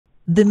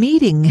The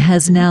meeting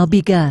has now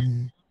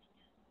begun.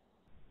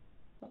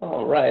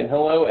 All right.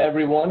 Hello,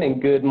 everyone, and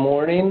good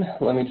morning.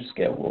 Let me just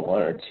get one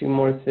or two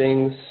more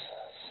things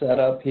set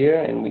up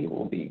here, and we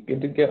will be good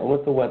to go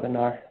with the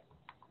webinar.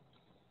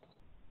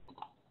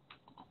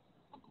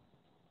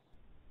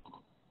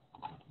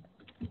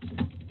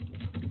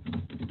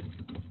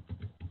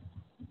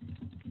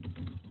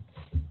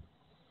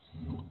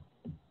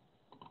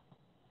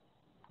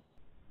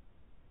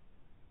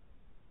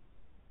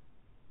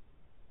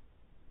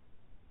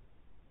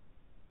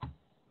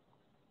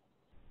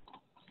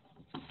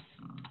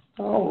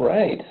 All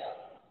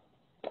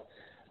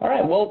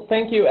right. Well,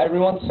 thank you,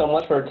 everyone, so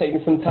much for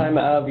taking some time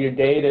out of your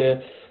day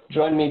to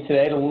join me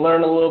today to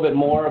learn a little bit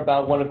more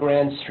about one of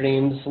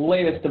Grandstream's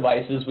latest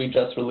devices we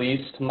just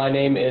released. My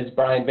name is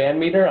Brian Van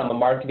Meter. I'm a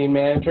marketing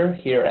manager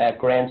here at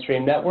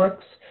Grandstream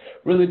Networks.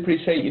 Really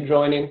appreciate you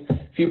joining.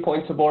 A few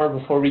points of order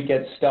before we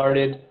get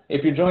started.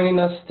 If you're joining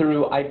us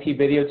through IP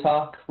Video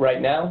Talk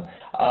right now,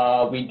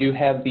 we do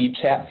have the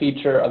chat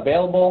feature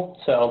available.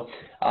 So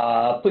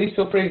please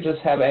feel free to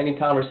just have any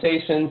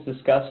conversations,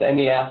 discuss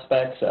any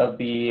aspects of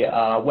the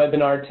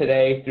webinar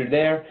today through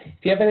there.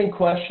 If you have any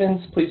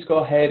questions, please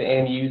go ahead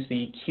and use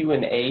the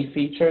Q&A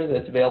feature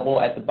that's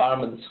available at the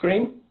bottom of the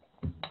screen.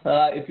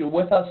 If you're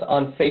with us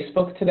on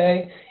Facebook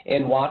today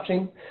and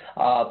watching,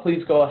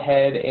 please go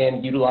ahead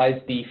and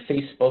utilize the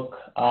Facebook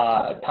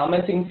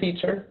commenting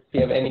feature if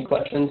you have any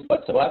questions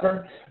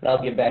whatsoever, and I'll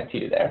get back to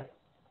you there.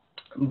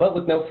 But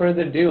with no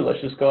further ado,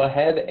 let's just go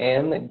ahead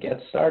and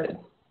get started.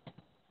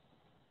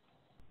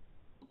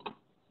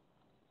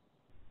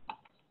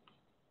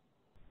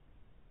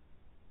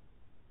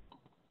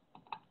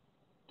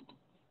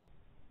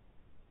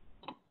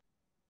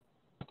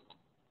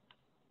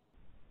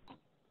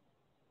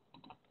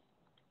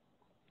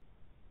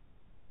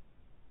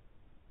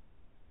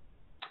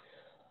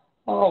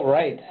 All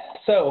right,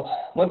 so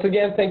once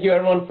again, thank you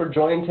everyone for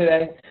joining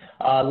today.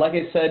 Like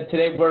I said,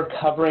 today we're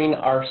covering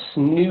our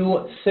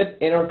new SIP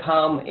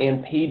intercom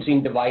and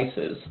paging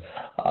devices.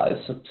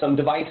 Some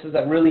devices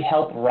that really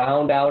help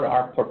round out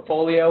our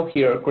portfolio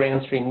here at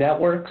Grandstream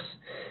Networks.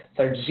 It's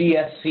our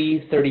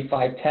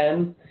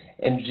GSC3510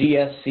 and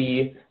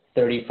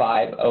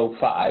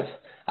GSC3505. I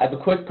have a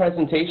quick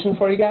presentation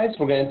for you guys.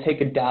 We're going to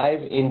take a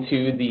dive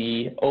into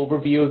the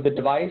overview of the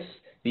device,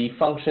 the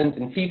functions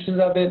and features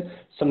of it,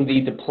 some of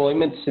the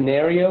deployment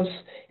scenarios,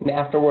 and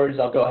afterwards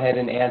I'll go ahead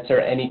and answer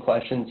any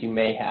questions you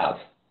may have.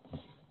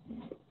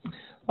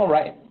 All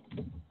right,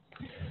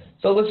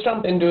 so let's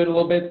jump into it a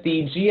little bit.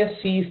 The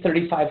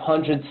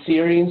GSC3500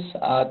 series,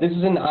 this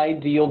is an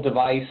ideal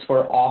device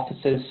for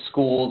offices,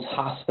 schools,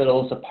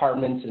 hospitals,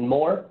 apartments, and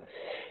more.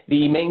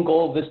 The main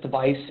goal of this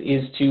device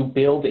is to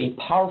build a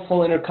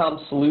powerful intercom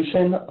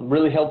solution,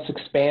 really helps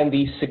expand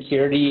the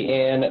security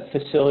and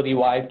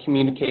facility-wide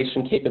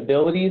communication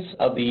capabilities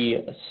of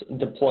the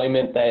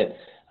deployment that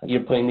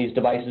you're putting these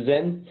devices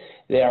in.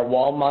 They are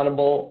wall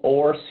mountable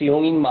or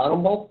ceiling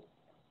mountable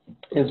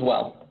as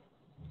well.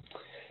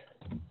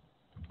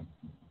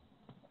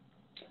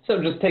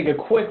 So just take a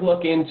quick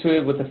look into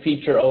it with a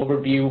feature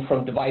overview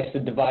from device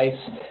to device.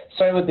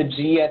 Starting with the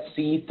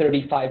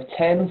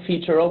GSC3510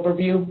 feature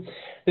overview.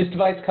 This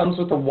device comes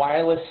with a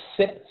wireless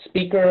SIP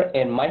speaker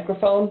and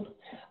microphone,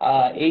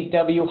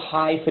 8W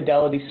high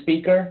fidelity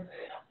speaker.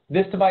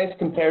 This device,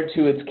 compared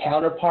to its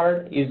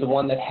counterpart, is the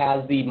one that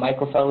has the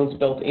microphones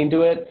built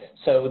into it.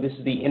 So this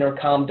is the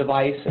intercom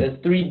device. It has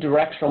 3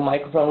 directional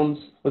microphones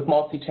with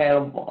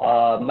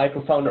multi-channel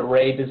microphone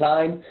array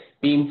design,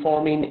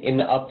 beamforming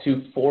in up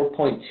to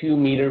 4.2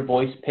 meter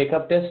voice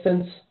pickup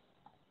distance.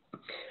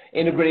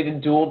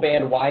 Integrated dual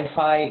band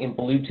Wi-Fi and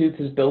Bluetooth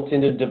is built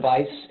into the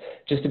device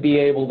just to be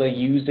able to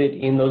use it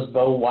in those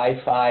low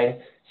Wi-Fi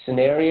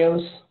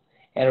scenarios,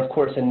 and of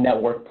course a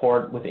network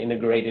port with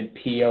integrated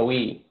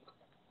PoE.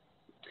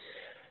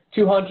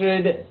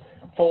 200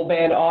 full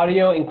band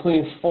audio,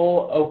 including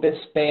full Opus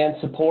band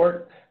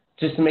support,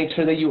 just to make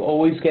sure that you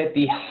always get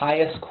the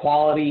highest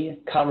quality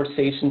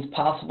conversations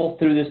possible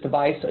through this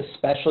device,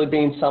 especially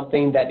being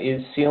something that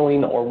is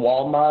ceiling or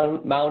wall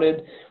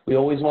mounted. We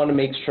always want to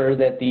make sure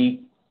that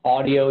the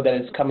audio that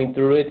is coming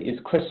through it is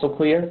crystal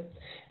clear.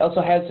 It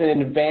also has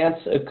an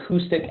advanced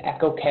acoustic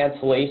echo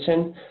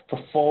cancellation for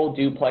full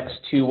duplex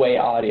two-way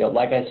audio.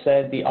 Like I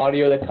said, the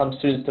audio that comes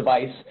through this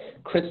device,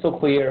 crystal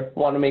clear.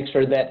 Want to make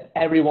sure that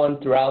everyone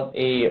throughout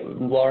a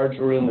large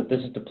room that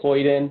this is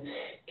deployed in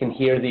can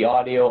hear the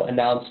audio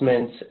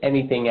announcements,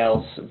 anything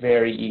else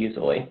very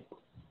easily.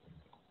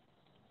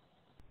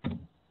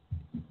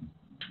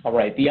 All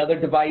right, the other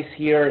device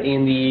here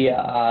in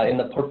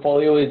the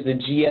portfolio is the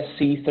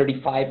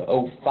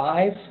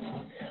GSC3505.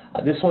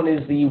 This one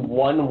is the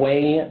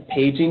one-way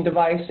paging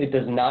device. It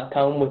does not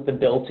come with the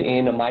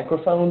built-in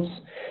microphones.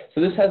 So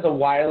this has a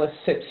wireless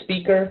SIP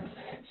speaker,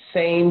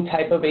 same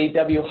type of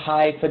 8W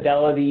high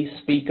fidelity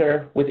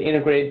speaker with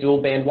integrated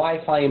dual band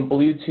Wi-Fi and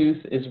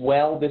Bluetooth as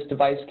well. This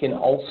device can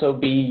also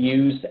be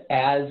used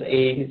as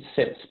a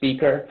SIP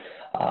speaker.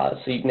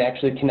 So you can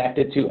actually connect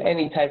it to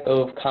any type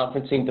of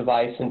conferencing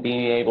device and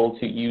being able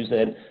to use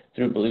it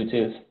through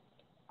Bluetooth.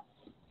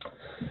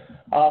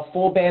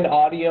 Full band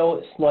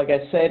audio, like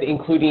I said,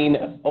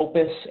 including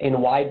Opus and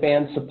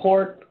wideband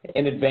support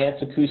and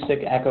advanced acoustic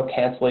echo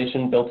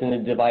cancellation built in the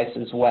device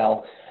as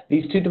well.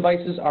 These two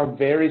devices are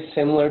very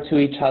similar to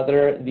each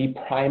other, the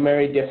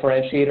primary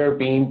differentiator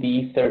being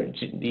the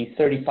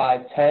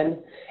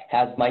 3510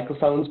 has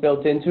microphones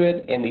built into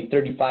it, and the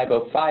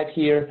 3505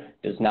 here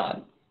does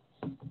not.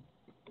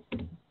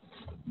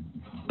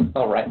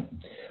 All right,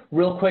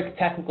 real quick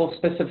technical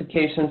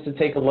specifications to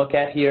take a look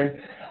at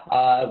here.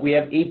 We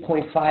have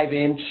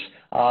 8.5-inch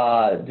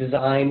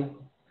design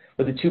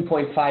with a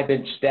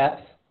 2.5-inch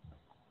depth.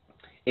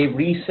 A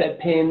reset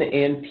pin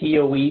and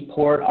PoE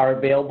port are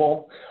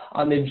available.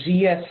 On the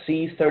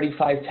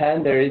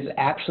GSC3510, there is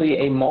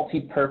actually a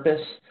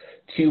multi-purpose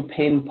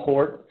 2-pin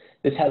port.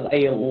 This has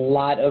a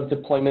lot of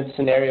deployment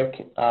scenario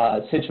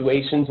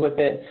situations with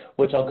it,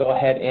 which I'll go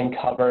ahead and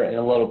cover in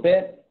a little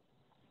bit.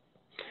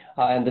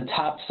 And the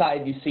top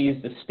side you see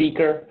is the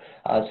speaker,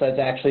 so that's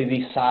actually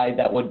the side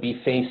that would be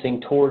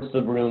facing towards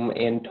the room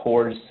and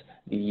towards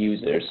the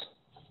users.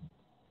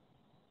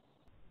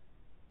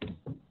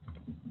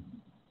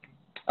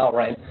 All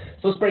right,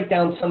 so let's break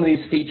down some of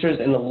these features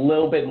in a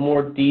little bit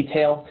more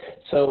detail.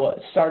 So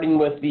starting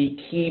with the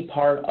key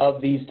part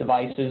of these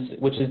devices,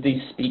 which is the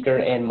speaker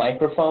and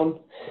microphone.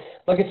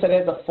 Like I said,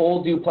 it has a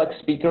full duplex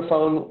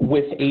speakerphone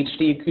with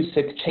HD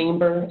acoustic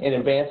chamber and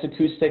advanced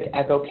acoustic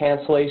echo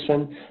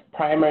cancellation.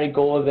 Primary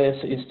goal of this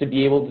is to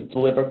be able to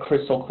deliver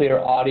crystal clear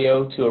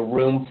audio to a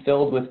room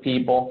filled with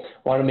people.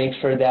 Want to make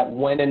sure that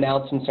when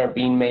announcements are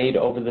being made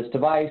over this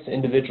device,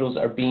 individuals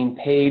are being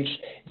paged.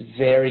 It's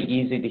very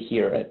easy to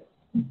hear it.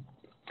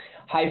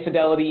 High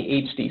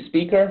fidelity HD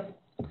speaker.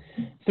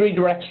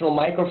 3-directional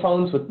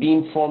microphones with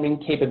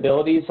beamforming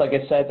capabilities. Like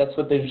I said, that's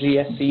with the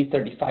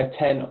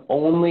GSC3510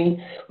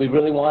 only. We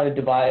really want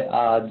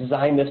to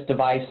design this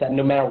device that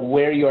no matter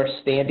where you are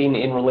standing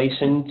in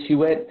relation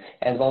to it,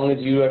 as long as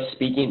you are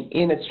speaking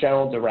in its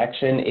general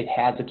direction, it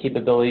has the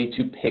capability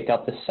to pick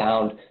up the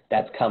sound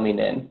that's coming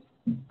in.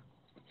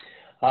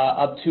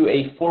 Up to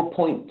a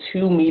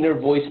 4.2 meter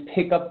voice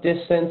pickup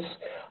distance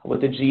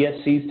with the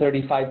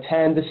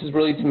GSC3510. This is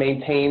really to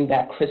maintain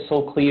that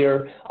crystal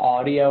clear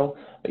audio.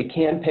 It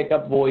can pick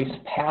up voice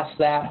past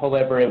that,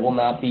 however, it will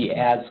not be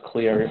as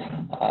clear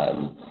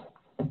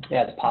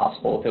as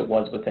possible if it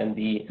was within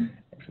the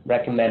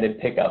recommended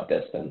pickup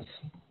distance.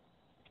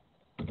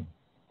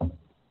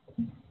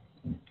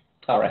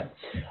 All right.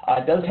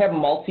 It does have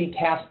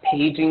multicast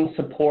paging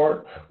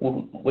support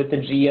with the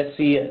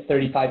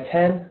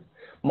GSC3510.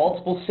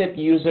 Multiple SIP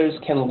users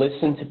can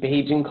listen to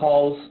paging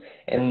calls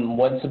and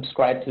one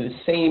subscribe to the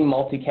same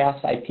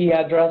multicast IP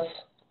address.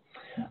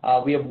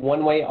 We have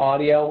one-way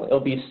audio.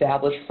 It'll be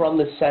established from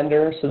the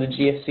sender, so the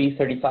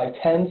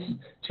GSC3510s,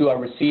 to our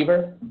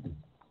receiver.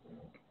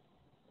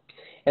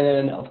 And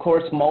then, of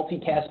course,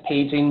 multicast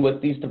paging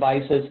with these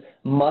devices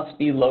must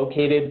be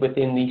located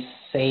within the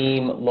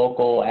same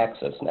local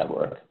access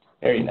network,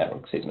 area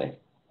network, excuse me.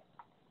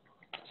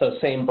 So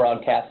same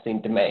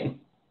broadcasting domain.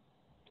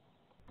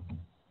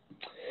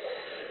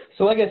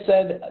 So like I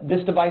said,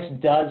 this device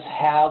does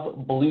have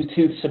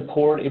Bluetooth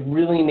support. It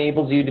really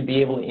enables you to be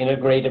able to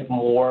integrate it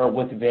more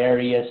with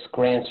various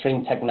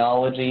Grandstream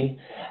technology.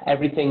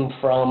 Everything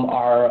from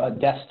our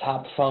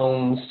desktop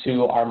phones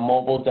to our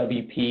mobile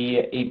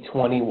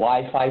WP820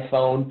 Wi-Fi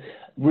phone.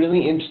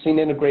 Really interesting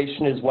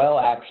integration as well,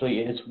 actually,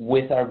 is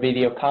with our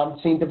video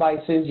conferencing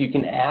devices. You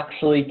can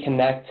actually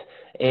connect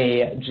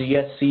a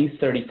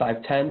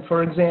GSC3510,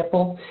 for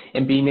example,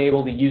 and being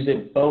able to use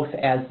it both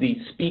as the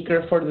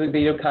speaker for the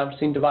video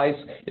conferencing device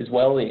as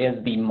well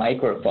as the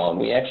microphone.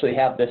 We actually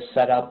have this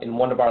set up in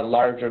one of our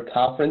larger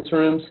conference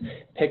rooms.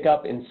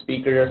 Pickup and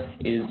speaker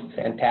is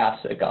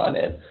fantastic on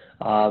it.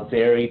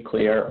 Very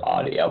clear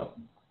audio.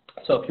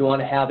 So if you want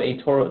to have a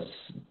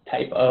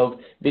type of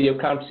video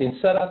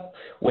conferencing setup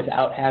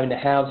without having to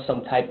have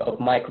some type of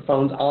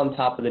microphones on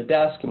top of the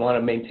desk, you want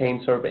to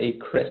maintain sort of a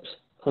crisp,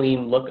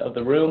 clean look of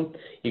the room,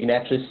 you can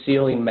actually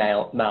ceiling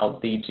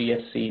mount the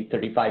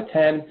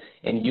GSC3510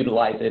 and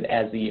utilize it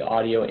as the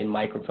audio and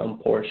microphone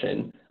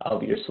portion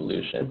of your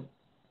solution.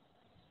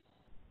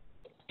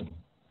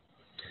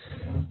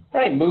 All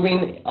right,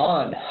 moving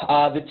on.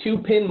 The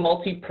 2-pin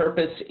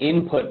multi-purpose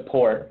input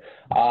port.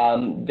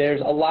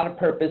 There's a lot of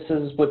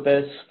purposes with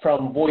this,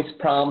 from voice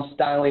prompts,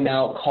 dialing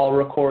out, call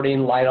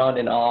recording, light on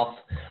and off.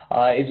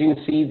 As you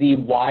can see, the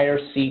wire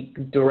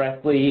seat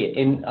directly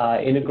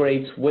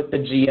integrates with the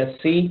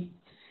GSC,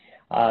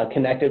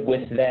 connected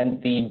with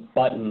then the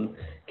button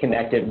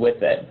connected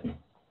with it.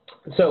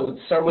 So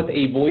start with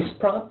a voice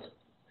prompt.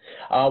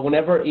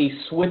 Whenever a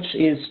switch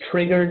is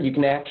triggered, you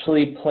can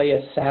actually play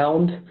a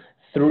sound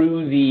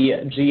through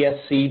the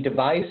GSC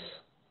device.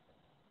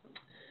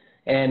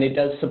 And it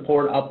does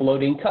support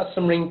uploading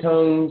custom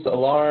ringtones,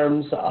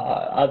 alarms,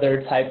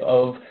 other type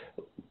of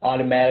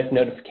automatic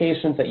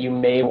notifications that you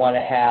may want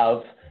to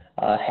have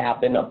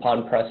happen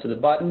upon press of the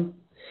button.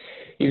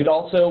 You could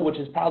also, which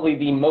is probably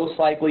the most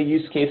likely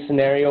use case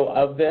scenario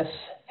of this,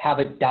 have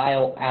it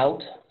dial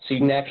out. So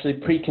you can actually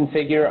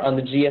pre-configure on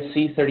the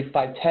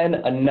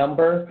GSC3510 a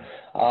number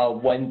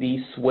when the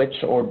switch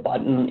or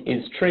button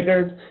is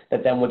triggered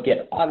that then would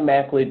get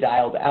automatically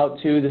dialed out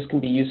to. This can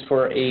be used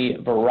for a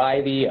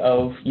variety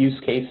of use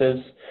cases,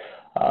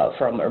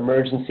 from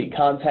emergency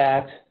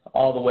contact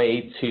all the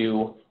way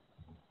to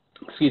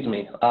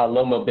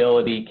low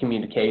mobility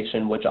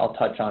communication, which I'll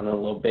touch on in a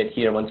little bit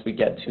here once we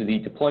get to the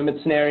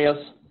deployment scenarios.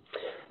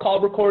 Call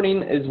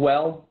recording as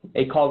well.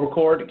 A call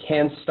record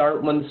can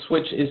start when the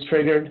switch is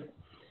triggered.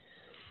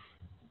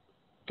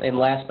 And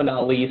last but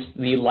not least,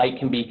 the light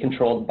can be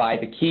controlled by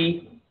the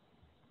key.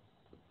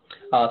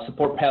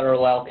 Support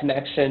parallel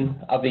connection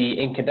of the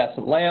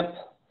incandescent lamp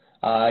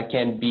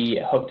can be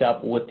hooked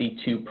up with the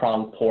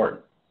two-prong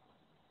port.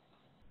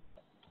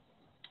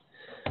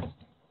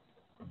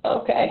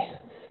 Okay,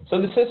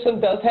 so the system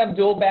does have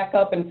dual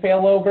backup and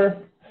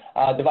failover.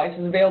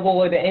 Devices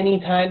available at any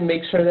time.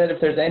 Make sure that if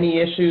there's any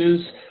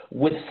issues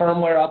with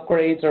firmware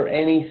upgrades or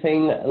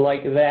anything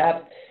like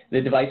that,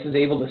 the device is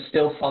able to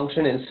still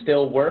function and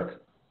still work.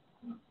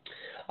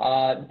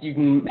 You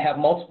can have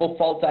multiple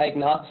fault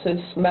diagnosis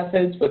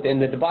methods within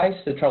the device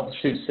to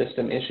troubleshoot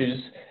system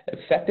issues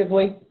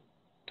effectively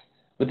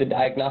with the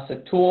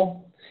diagnostic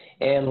tool.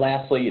 And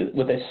lastly,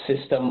 with a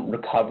system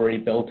recovery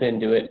built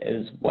into it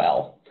as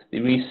well. The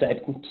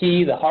reset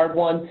key, the hard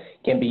one,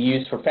 can be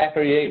used for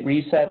factory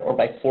reset or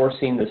by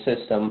forcing the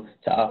system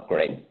to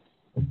upgrade.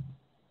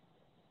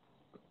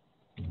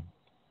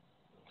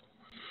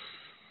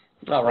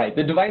 All right,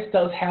 the device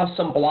does have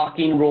some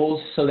blocking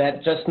rules so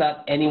that just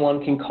not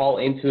anyone can call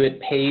into it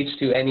page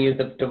to any of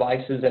the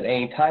devices at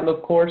any time,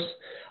 of course.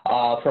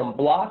 From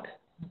block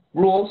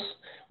rules,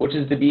 which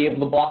is to be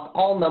able to block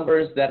all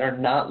numbers that are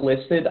not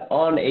listed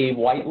on a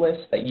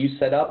whitelist that you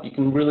set up. You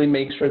can really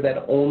make sure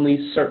that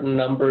only certain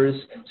numbers,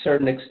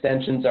 certain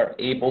extensions are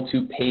able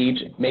to page,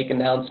 make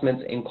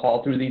announcements, and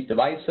call through these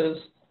devices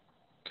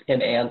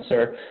and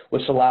answer,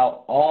 which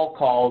allow all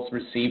calls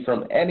received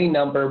from any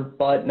number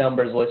but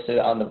numbers listed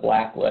on the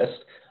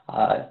blacklist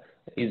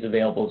is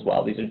available as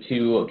well. These are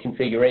two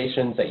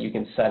configurations that you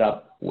can set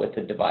up with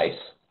the device.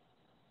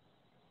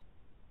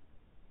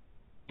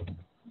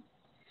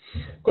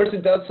 Of course,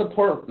 it does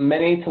support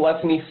many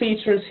telephony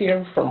features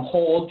here, from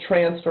hold,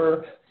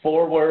 transfer,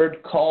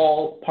 forward,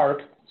 call,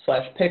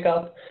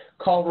 park/pickup,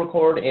 call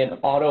record, and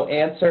auto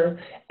answer.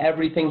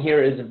 Everything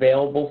here is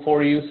available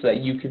for you so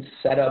that you could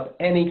set up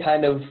any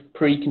kind of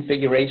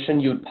pre-configuration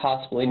you would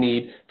possibly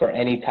need for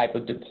any type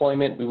of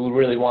deployment. We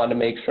really want to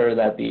make sure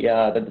that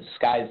the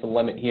sky's the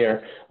limit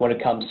here when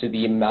it comes to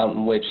the amount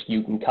in which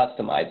you can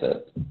customize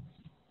it.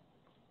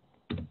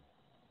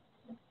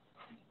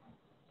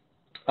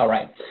 All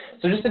right,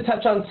 so just to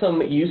touch on some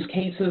use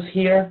cases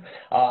here,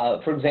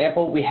 for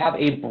example, we have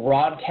a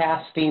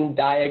broadcasting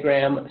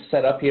diagram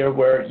set up here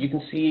where you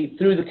can see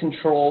through the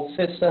control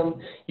system,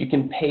 you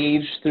can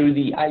page through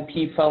the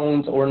IP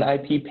phones or an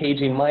IP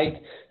paging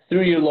mic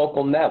through your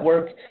local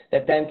network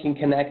that then can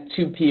connect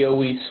to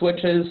PoE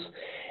switches,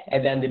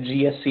 and then the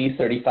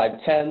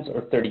GSC3510s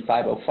or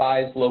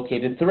 3505s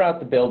located throughout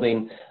the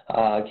building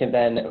can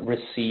then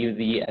receive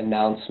the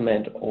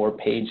announcement or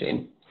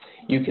paging.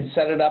 You can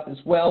set it up as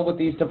well with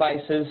these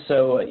devices,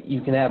 so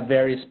you can have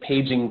various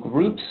paging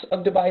groups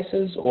of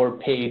devices or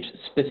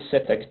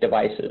page-specific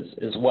devices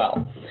as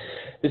well.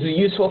 This is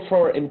useful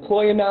for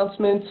employee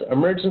announcements,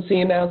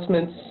 emergency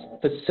announcements,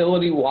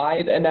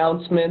 facility-wide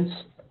announcements,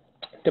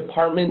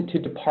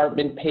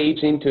 department-to-department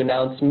paging to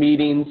announce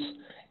meetings,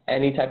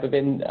 any type of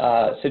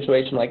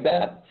situation like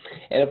that,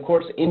 and of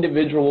course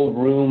individual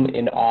room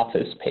and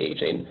office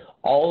paging,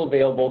 all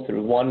available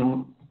through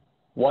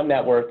one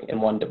network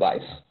and one device.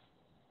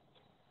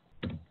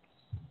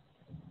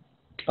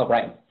 All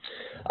right.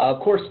 Of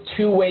course,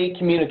 two-way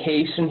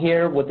communication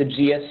here with the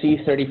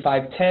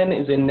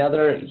GSC3510 is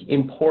another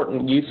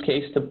important use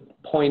case to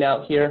point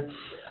out here.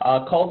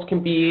 Calls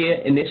can be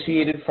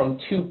initiated from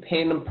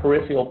two-pin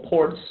peripheral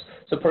ports.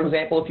 So, for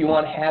example, if you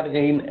want to have an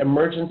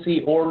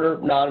emergency or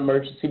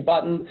non-emergency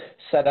button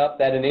set up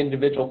that an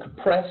individual could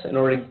press in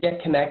order to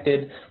get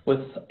connected with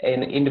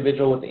an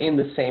individual within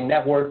the same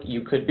network,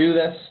 you could do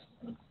this.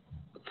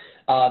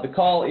 The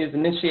call is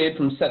initiated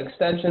from set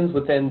extensions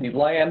within the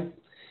LAN.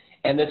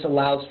 And this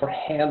allows for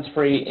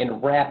hands-free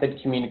and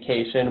rapid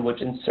communication,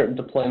 which in certain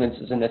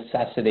deployments is a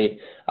necessity.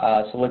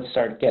 So let's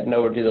start getting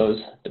over to those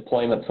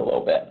deployments a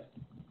little bit.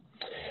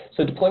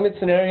 So deployment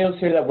scenarios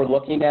here that we're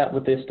looking at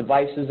with this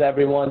devices,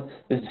 everyone.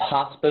 This is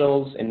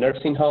hospitals and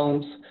nursing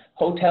homes,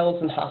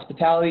 hotels and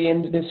hospitality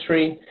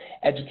industry,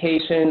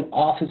 education,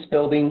 office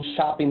buildings,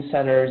 shopping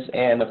centers,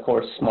 and of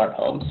course, smart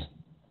homes.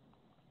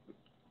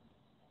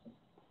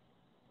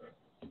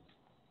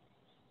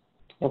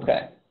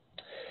 Okay.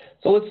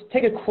 So let's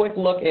take a quick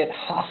look at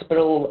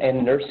hospital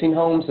and nursing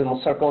homes, and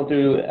we'll start going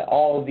through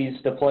all of these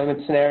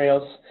deployment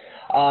scenarios.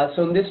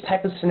 So in this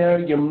type of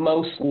scenario, your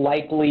most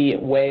likely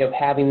way of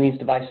having these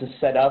devices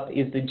set up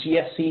is the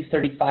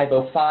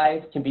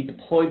GSC3505 can be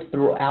deployed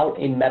throughout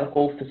a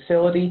medical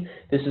facility.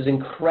 This is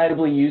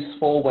incredibly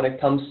useful when it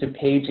comes to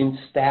paging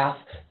staff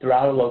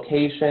throughout a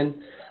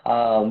location.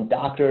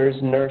 doctors,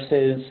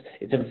 nurses.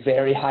 It's a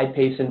very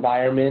high-paced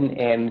environment,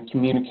 and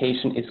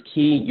communication is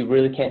key. You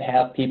really can't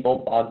have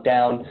people bogged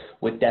down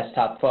with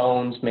desktop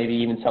phones, maybe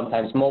even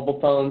sometimes mobile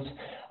phones.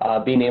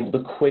 Being able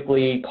to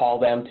quickly call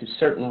them to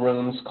certain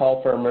rooms,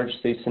 call for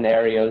emergency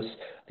scenarios,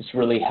 this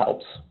really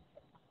helps.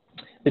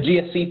 The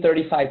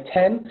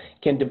GSC3510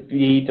 can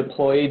be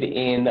deployed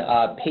in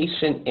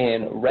patient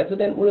and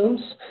resident rooms.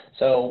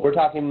 So we're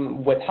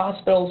talking with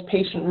hospitals,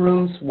 patient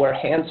rooms where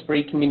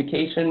hands-free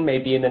communication may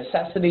be a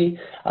necessity.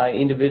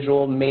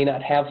 Individual may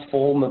not have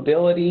full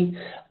mobility.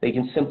 They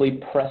can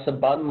simply press a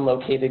button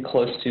located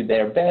close to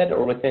their bed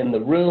or within the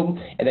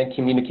room and then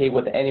communicate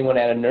with anyone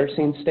at a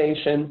nursing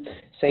station.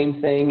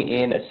 Same thing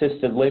in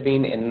assisted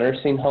living and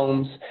nursing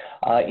homes.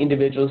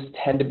 Individuals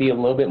tend to be a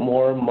little bit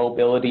more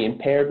mobility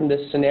impaired in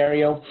this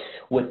scenario.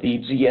 With the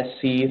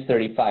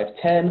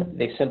GSC3510,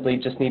 they simply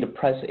just need to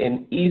press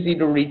an easy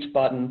to reach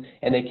button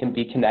and they can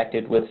be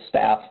connected with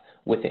staff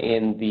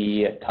within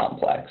the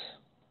complex.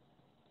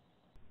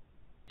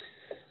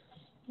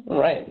 All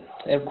right,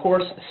 and of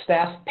course,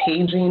 staff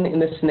paging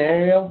in this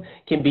scenario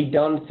can be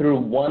done through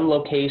one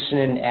location,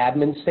 an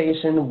admin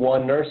station,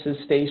 one nurse's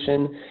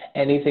station.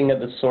 Anything of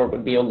the sort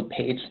would be able to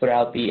page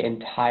throughout the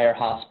entire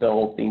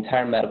hospital, the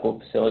entire medical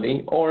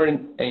facility, or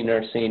in a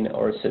nursing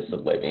or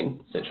assisted living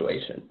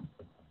situation.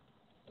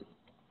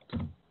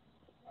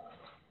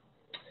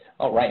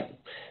 All right.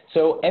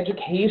 So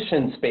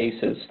education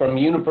spaces from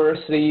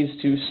universities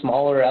to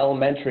smaller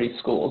elementary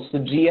schools. The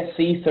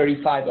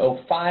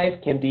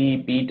GSC3505 can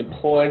be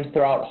deployed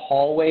throughout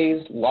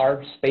hallways,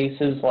 large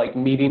spaces like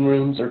meeting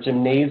rooms or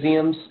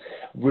gymnasiums.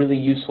 Really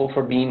useful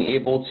for being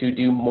able to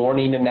do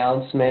morning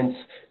announcements,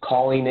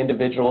 calling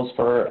individuals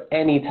for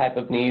any type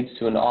of needs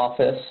to an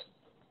office,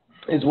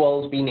 as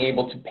well as being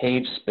able to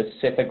page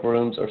specific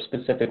rooms or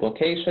specific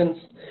locations.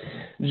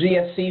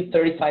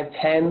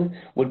 GSC3510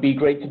 would be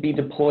great to be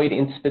deployed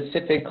in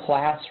specific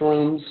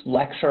classrooms,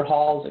 lecture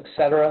halls,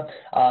 etc.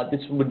 This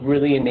would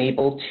really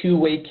enable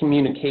two-way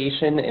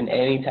communication in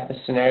any type of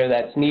scenario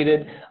that's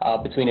needed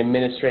between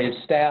administrative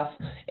staff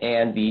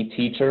and the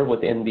teacher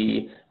within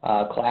the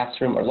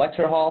classroom or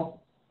lecture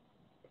hall.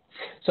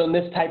 So in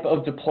this type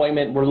of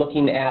deployment, we're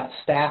looking at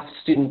staff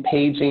student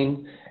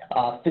paging,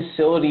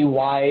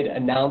 facility-wide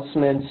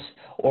announcements,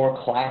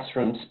 or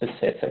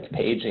classroom-specific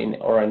paging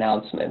or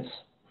announcements.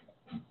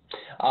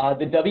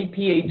 The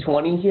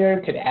WP820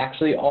 here could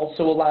actually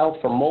also allow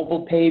for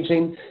mobile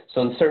paging.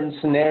 So in certain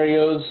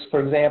scenarios,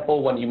 for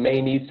example, when you may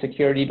need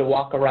security to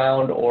walk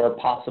around or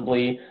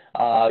possibly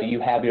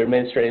you have your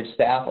administrative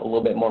staff a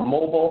little bit more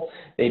mobile,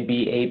 they'd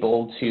be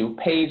able to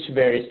page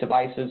various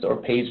devices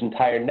or page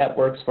entire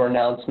networks for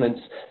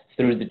announcements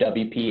through the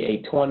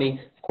WP820,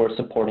 of course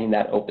supporting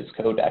that Opus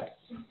codec.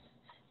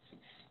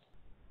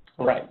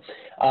 Right.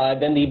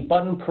 Then the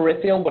button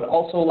peripheral would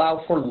also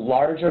allow for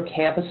larger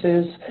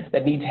campuses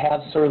that need to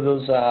have sort of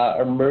those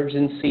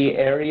emergency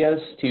areas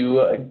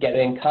to get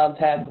in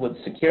contact with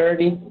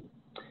security.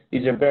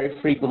 These are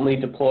very frequently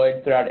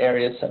deployed throughout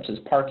areas such as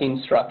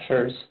parking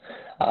structures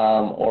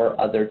or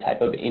other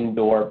type of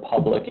indoor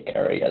public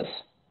areas.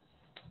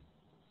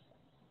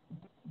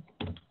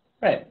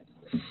 Right.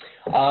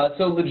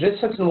 So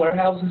logistics and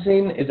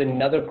warehousing is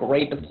another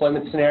great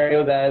deployment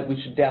scenario that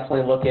we should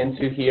definitely look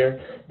into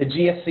here. The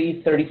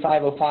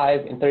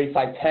GSC3505 and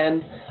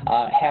 3510,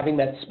 having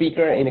that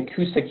speaker in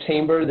acoustic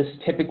chamber, this is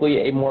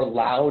typically a more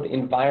loud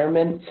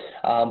environment,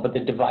 but the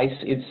device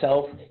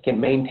itself can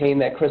maintain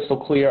that crystal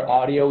clear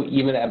audio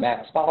even at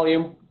max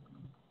volume.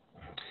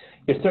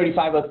 Your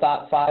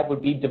 3505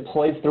 would be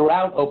deployed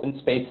throughout open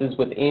spaces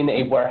within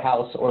a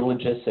warehouse or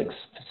logistics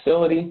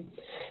facility.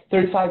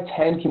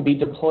 3510 can be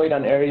deployed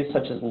on areas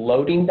such as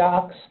loading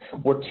docks,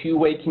 where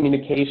two-way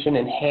communication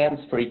and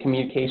hands-free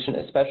communication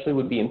especially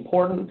would be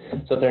important.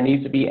 So if there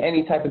needs to be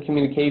any type of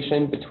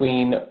communication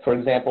between, for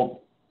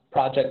example,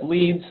 project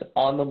leads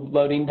on the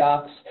loading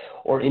docks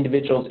or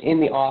individuals in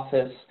the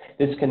office,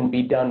 this can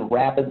be done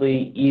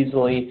rapidly,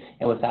 easily,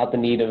 and without the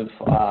need of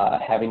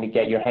having to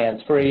get your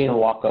hands free and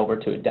walk over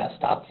to a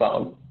desktop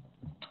phone.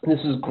 This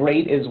is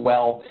great as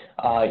well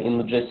in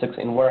logistics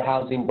and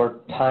warehousing where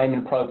time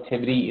and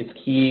productivity is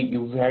key.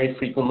 You very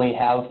frequently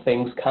have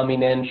things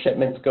coming in,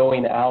 shipments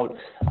going out.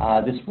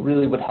 This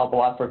really would help a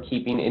lot for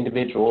keeping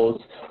individuals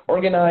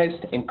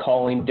organized and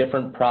calling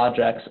different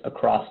projects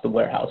across the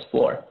warehouse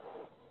floor.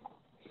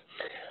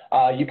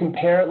 You can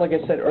pair it, like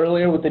I said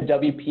earlier, with the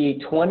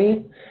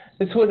WP820.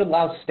 This would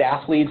allow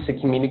staff leads to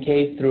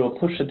communicate through a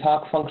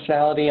push-to-talk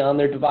functionality on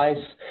their device.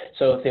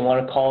 So if they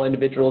want to call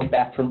individuals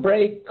back from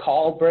break,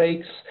 call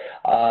breaks,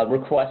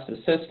 request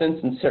assistance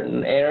in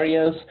certain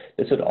areas,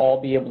 this would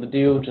all be able to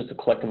do with just a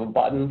click of a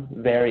button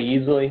very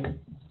easily.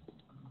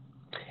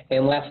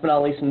 And last but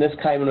not least, in this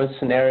kind of a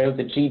scenario,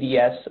 the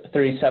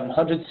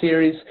GSC3500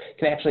 series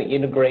can actually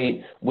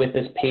integrate with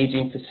this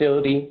paging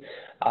facility.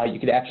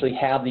 You could actually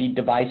have the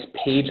device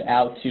page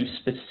out to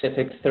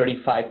specific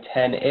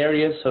 3510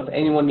 areas. So if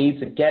anyone needs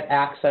to get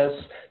access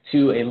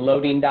to a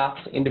loading dock,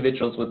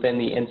 individuals within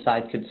the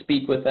inside could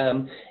speak with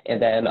them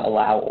and then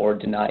allow or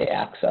deny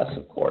access,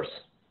 of course.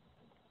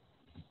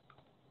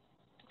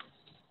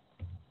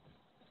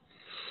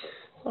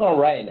 All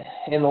right,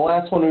 and the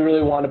last one we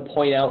really want to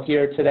point out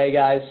here today,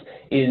 guys,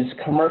 is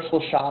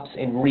commercial shops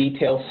and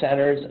retail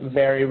centers.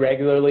 Very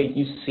regularly,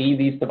 you see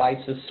these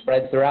devices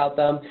spread throughout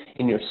them.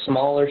 In your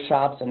smaller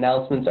shops,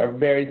 announcements are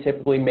very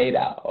typically made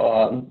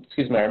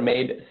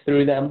made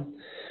through them.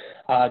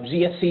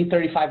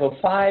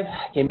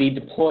 GSC3505 can be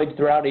deployed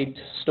throughout a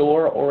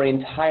store or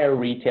entire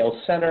retail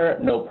center,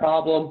 no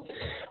problem.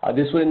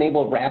 This would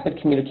enable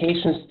rapid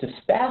communications to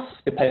staff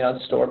depending on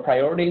store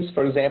priorities.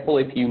 For example,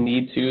 if you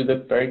need to,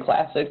 the very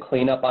classic,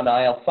 clean up on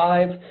aisle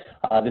 5,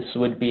 this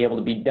would be able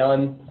to be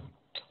done.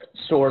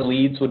 Store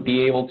leads would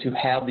be able to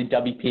have the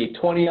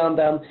WP820 on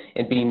them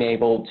and being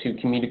able to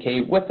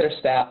communicate with their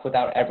staff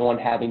without everyone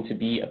having to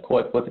be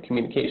equipped with a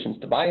communications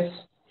device,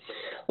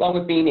 along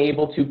with being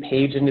able to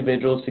page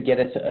individuals to get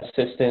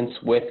assistance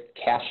with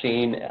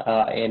cashing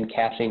and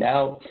cashing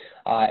out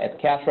at the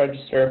cash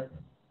register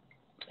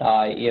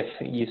if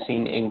you've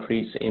seen an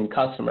increase in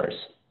customers.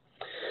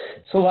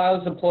 This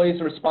allows employees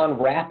to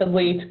respond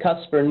rapidly to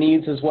customer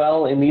needs as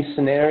well. In these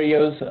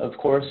scenarios, of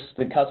course,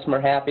 the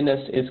customer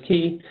happiness is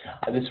key.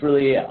 This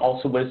really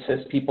also would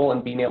assist people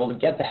in being able to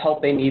get the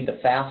help they need the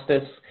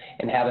fastest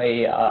and have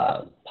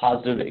a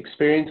positive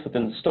experience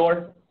within the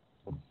store.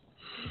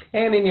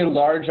 And in your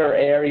larger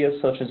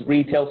areas such as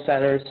retail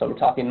centers, so we're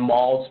talking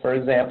malls, for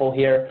example,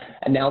 here,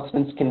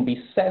 announcements can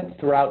be sent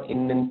throughout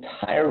an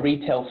entire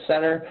retail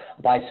center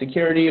by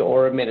security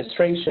or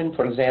administration.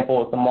 For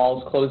example, if the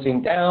mall is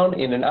closing down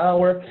in an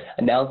hour,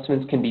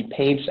 announcements can be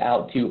paged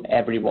out to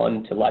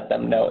everyone to let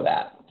them know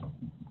that.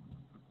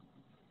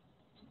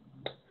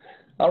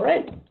 All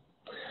right.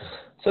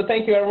 So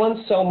thank you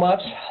everyone so much.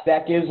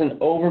 That gives an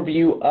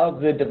overview of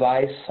the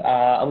device.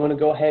 I'm going to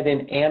go ahead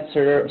and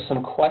answer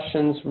some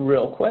questions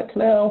real quick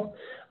now.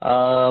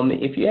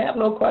 If you have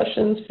no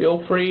questions,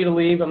 feel free to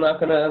leave. I'm not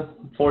going to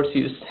force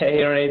you to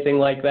stay or anything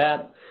like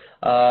that.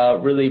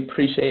 Really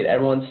appreciate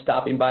everyone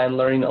stopping by and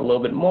learning a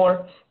little bit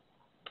more.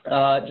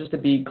 Just to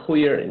be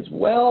clear as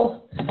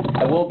well,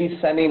 I will be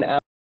sending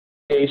out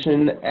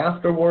information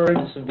afterwards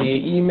via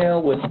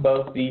email with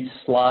both the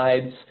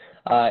slides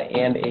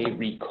and a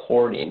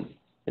recording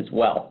as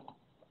well.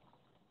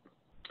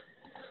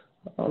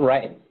 All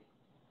right.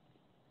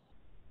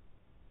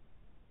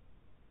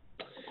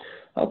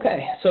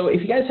 Okay, so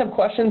if you guys have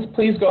questions,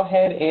 please go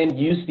ahead and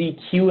use the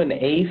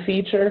Q&A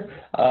feature.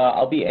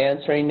 I'll be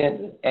answering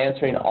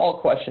all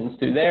questions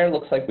through there.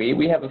 Looks like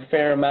we have a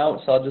fair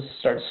amount, so I'll just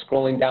start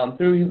scrolling down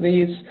through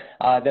these.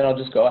 Then I'll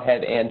just go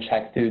ahead and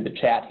check through the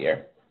chat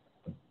here.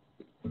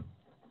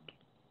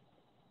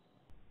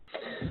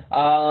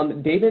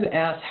 David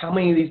asked how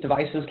many of these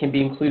devices can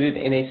be included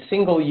in a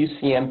single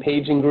UCM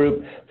paging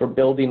group for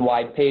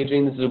building-wide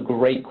paging. This is a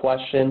great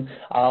question.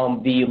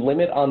 The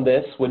limit on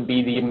this would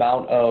be the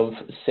amount of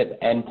SIP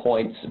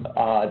endpoints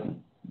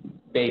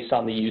based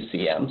on the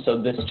UCM.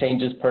 So this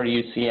changes per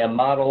UCM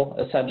model,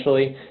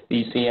 essentially.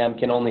 The UCM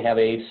can only have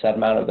a set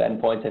amount of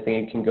endpoints. I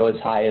think it can go as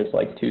high as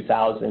like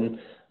 2,000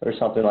 or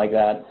something like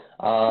that.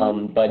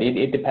 But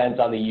it depends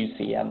on the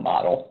UCM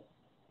model.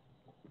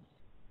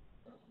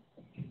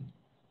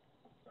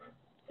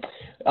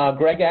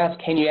 Greg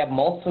asked, can you have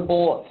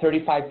multiple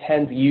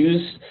 3510s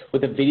used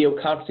with a video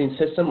conferencing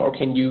system, or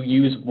can you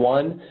use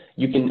one?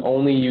 You can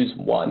only use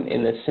one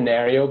in this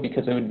scenario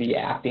because it would be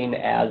acting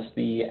as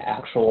the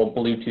actual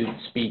Bluetooth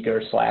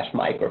speaker /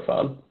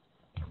 microphone.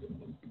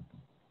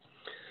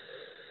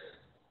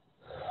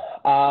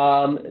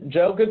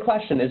 Joe, good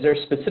question. Is there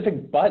a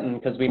specific button,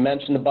 because we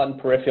mentioned the button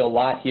peripheral a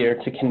lot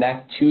here, to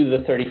connect to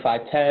the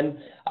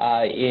 3510?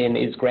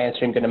 Is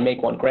GrandStream going to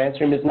make one?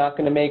 GrandStream is not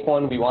going to make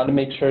one. We want to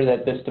make sure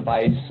that this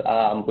device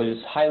was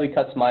highly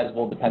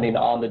customizable depending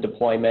on the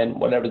deployment,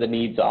 whatever the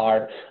needs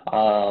are.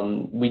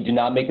 We do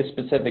not make a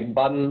specific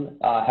button.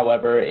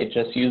 However, it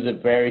just uses a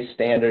very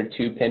standard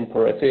 2-pin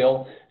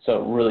peripheral,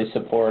 so it really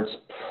supports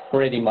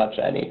pretty much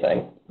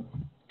anything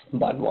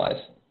button-wise.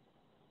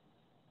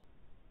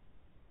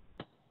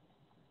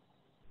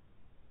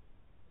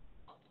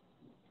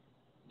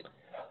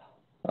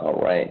 All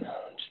right.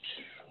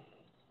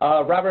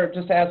 Robert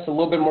just asked a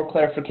little bit more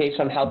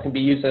clarification on how it can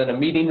be used in a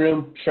meeting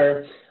room.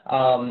 Sure.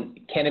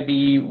 Can it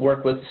be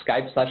worked with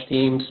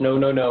Skype/Teams? No,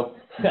 no, no.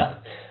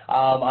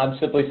 I'm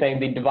simply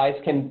saying the device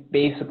can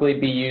basically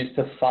be used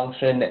to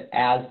function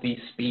as the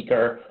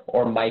speaker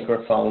or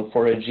microphone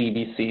for a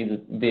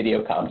GBC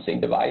video conferencing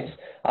device.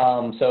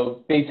 So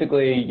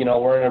basically, you know,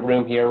 we're in a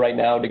room here right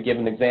now to give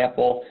an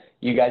example.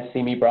 You guys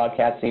see me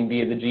broadcasting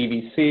via the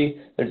GBC.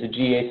 There's a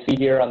GAC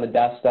here on the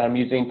desk that I'm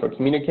using for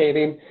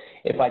communicating.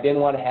 If I didn't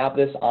want to have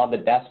this on the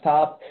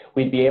desktop,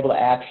 we'd be able to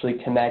actually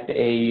connect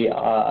a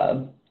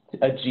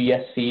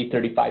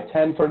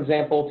GSC3510, for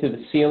example, to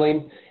the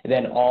ceiling, and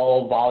then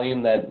all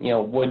volume that, you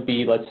know, would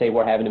be, let's say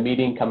we're having a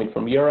meeting coming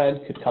from your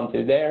end, could come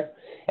through there,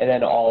 and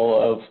then all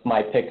of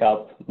my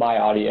pickup, my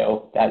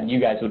audio that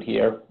you guys would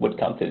hear would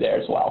come through there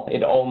as well.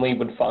 It only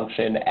would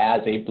function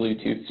as a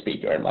Bluetooth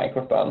speaker and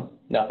microphone,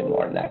 nothing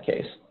more in that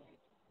case.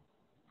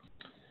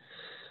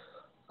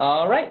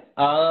 All right.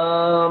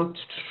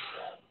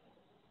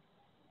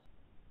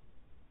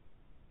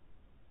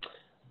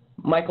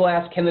 Michael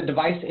asks, can the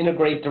device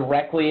integrate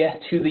directly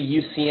to the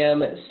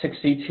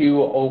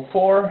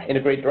UCM6204?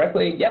 Integrate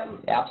directly? Yep,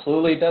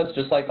 absolutely it does,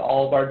 just like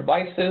all of our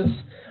devices.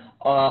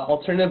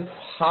 Alternative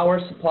power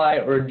supply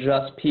or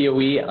just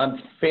PoE? I'm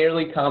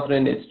fairly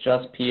confident it's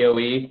just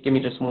PoE. Give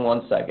me just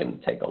 1 second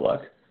to take a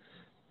look.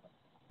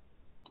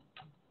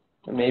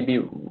 Maybe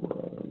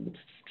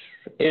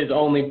it is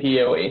only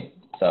PoE,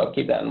 so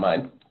keep that in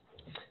mind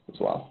as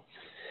well.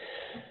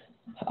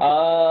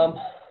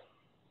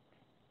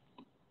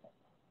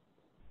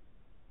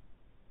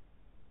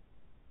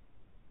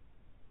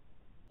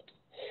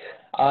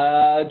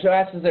 Joe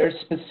asks, is there a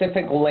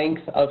specific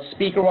length of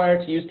speaker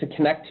wire to use to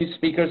connect two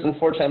speakers?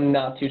 Unfortunately, I'm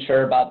not too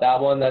sure about that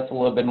one. That's a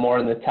little bit more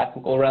in the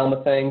technical realm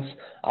of things.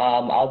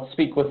 I'll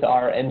speak with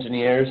our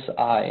engineers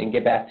and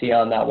get back to you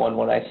on that one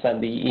when I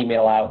send the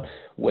email out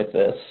with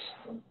this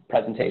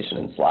presentation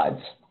and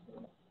slides.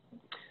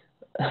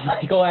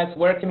 Michael asks,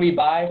 where can we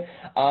buy?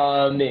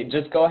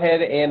 Just go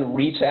ahead and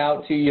reach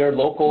out to your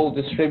local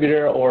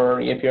distributor,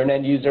 or if you're an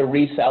end user,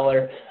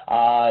 reseller,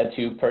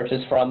 to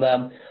purchase from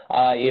them.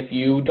 If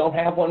you don't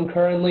have one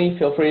currently,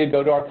 feel free to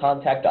go to our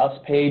Contact Us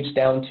page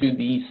down to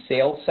the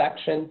sales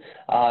section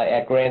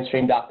at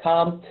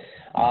grandstream.com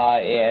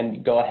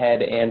and go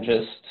ahead and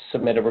just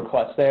submit a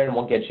request there, and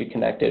we'll get you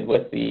connected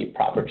with the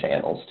proper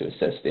channels to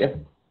assist you.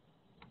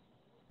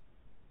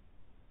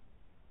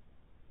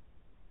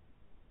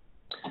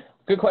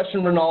 Good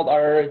question, Ronald.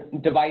 Are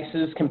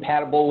devices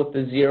compatible with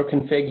the zero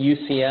config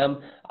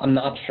UCM? I'm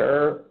not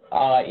sure.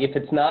 If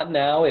it's not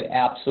now, it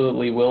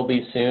absolutely will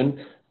be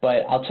soon.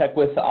 But I'll check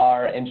with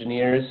our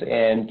engineers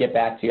and get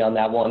back to you on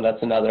that one.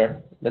 That's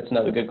another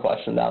good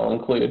question that I'll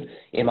include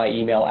in my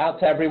email out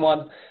to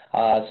everyone.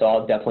 So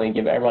I'll definitely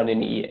give everyone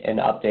an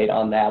update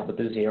on that with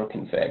the zero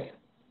config.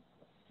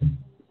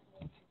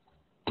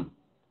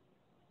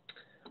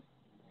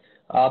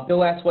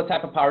 Bill asks, what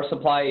type of power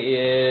supply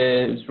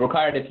is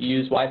required if you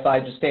use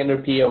Wi-Fi? Just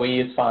standard PoE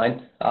is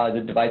fine.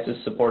 The device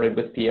is supported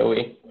with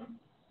PoE.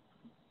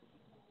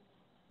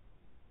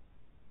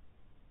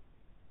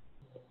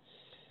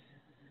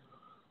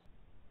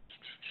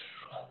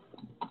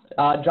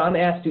 John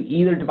asks, do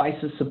either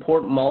devices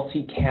support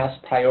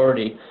multicast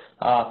priority?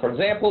 For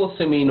example,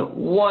 assuming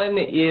 1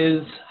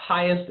 is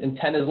highest and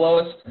 10 is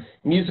lowest,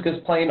 music is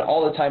playing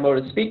all the time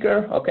over the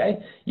speaker, okay,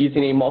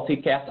 using a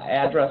multicast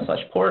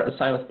address/port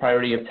assigned with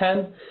priority of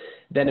 10.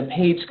 Then a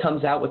page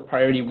comes out with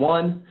priority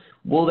 1.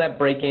 Will that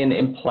break in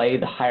and play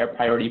the higher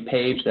priority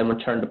page, then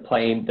return to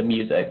playing the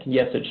music?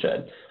 Yes, it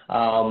should.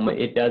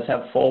 It does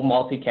have full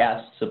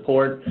multicast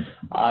support.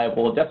 I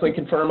will definitely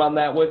confirm on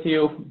that with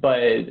you,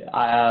 but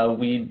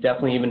we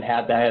definitely even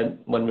had that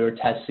when we were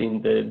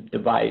testing the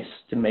device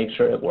to make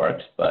sure it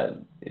worked,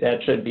 but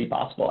that should be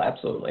possible,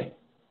 absolutely.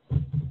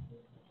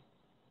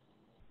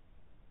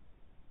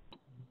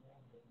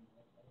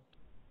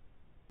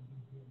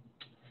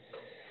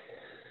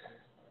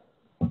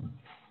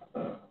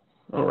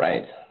 All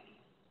right.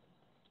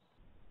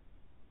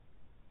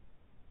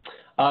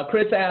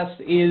 Chris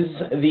asks, is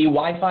the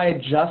Wi-Fi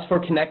just for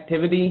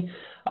connectivity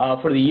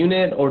for the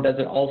unit, or does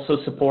it also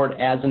support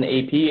as an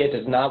AP? It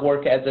does not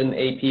work as an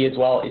AP as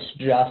well. It's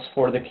just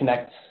for the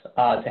connect,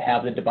 to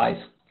have the device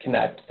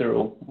connect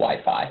through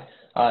Wi-Fi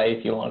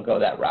if you want to go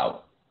that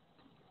route.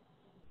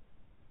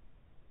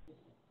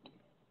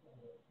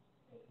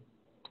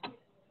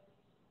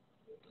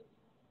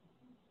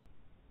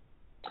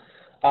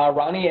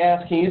 Ronnie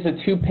asks, can you use a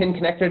 2-pin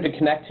connector to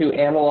connect to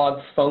analog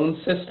phone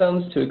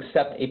systems to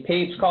accept a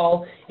page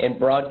call and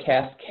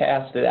broadcast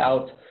it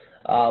out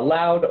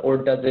loud, or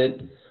does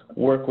it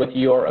work with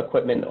your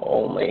equipment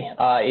only?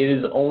 It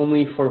is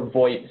only for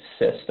VoIP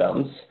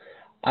systems.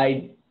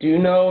 I do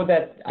know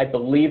that I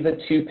believe the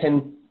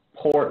 2-pin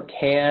port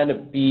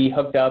can be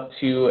hooked up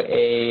to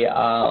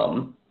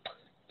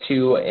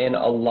an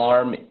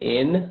alarm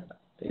in,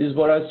 is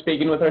what I was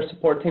speaking with our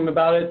support team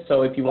about it.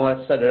 So if you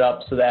want to set it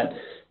up so that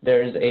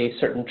there's a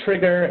certain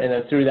trigger, and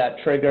then through that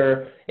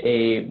trigger,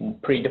 a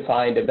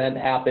predefined event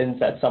happens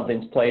that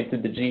something's played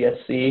through the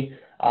GSC,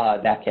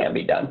 that can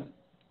be done.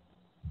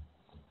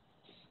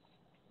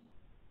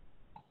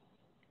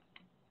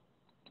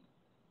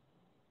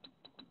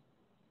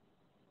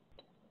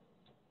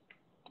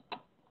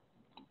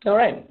 All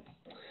right.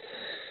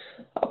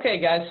 Okay,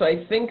 guys, so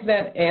I think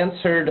that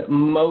answered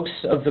most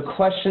of the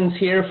questions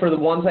here. For the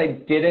ones I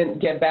didn't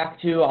get back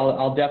to,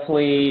 I'll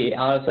definitely,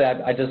 honestly,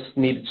 I just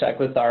need to check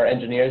with our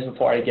engineers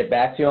before I get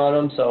back to you on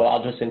them, so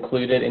I'll just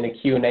include it in the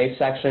Q&A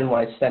section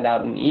when I send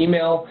out an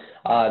email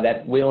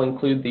that will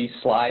include the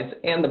slides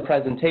and the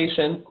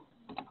presentation.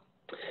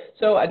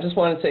 So I just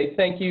want to say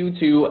thank you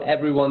to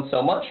everyone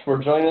so much for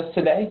joining us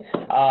today.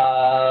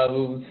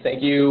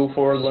 Thank you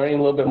for learning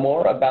a little bit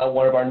more about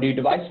one of our new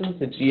devices,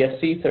 the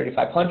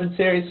GSC3500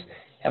 series.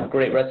 Have a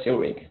great rest of your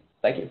week.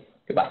 Thank you.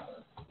 Goodbye.